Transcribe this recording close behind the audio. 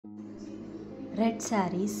Red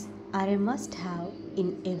sarees are a must have in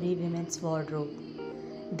every woman's wardrobe.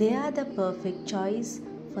 They are the perfect choice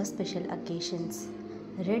for special occasions.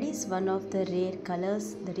 Red is one of the rare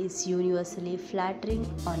colors that is universally flattering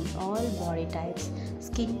on all body types,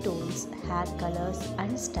 skin tones, hair colors,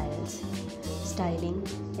 and styles. Styling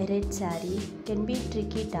a red saree can be a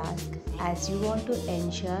tricky task as you want to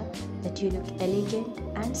ensure that you look elegant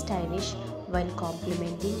and stylish while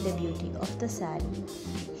complementing the beauty of the saree.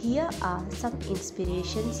 Here are some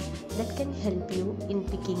inspirations that can help you in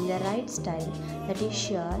picking the right style that is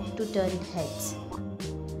sure to turn heads.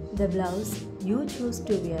 The blouse you choose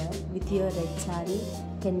to wear with your red saree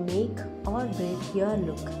can make or break your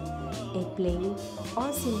look. A plain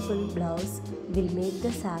or simple blouse will make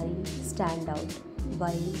the saree stand out,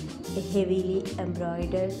 while a heavily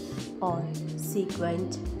embroidered or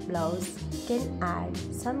sequined blouse can add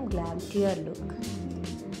some glam to your look.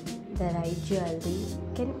 The right jewellery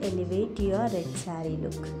can elevate your red saree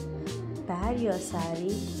look. Pair your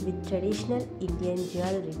saree with traditional Indian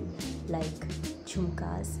jewellery like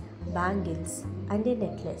jhumkas, bangles, and a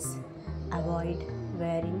necklace. Avoid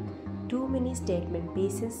wearing too many statement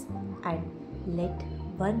pieces and let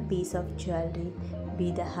one piece of jewellery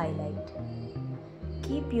be the highlight.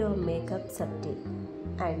 Keep your makeup subtle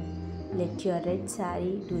and let your red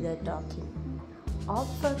saree do the talking.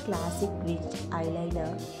 Opt for classic ridged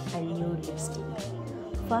eyeliner and nude lipstick.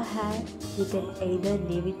 For hair, you can either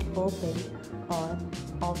leave it open or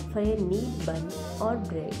opt for a neat bun or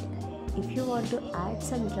braid. If you want to add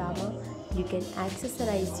some drama, you can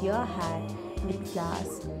accessorize your hair with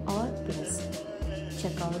flowers or pins.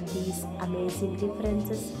 Check out these amazing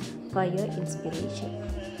references for your inspiration.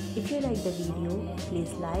 If you like the video,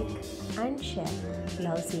 please like and share.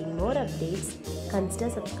 Love seeing more updates. Consider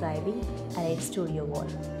subscribing at Studio Wall.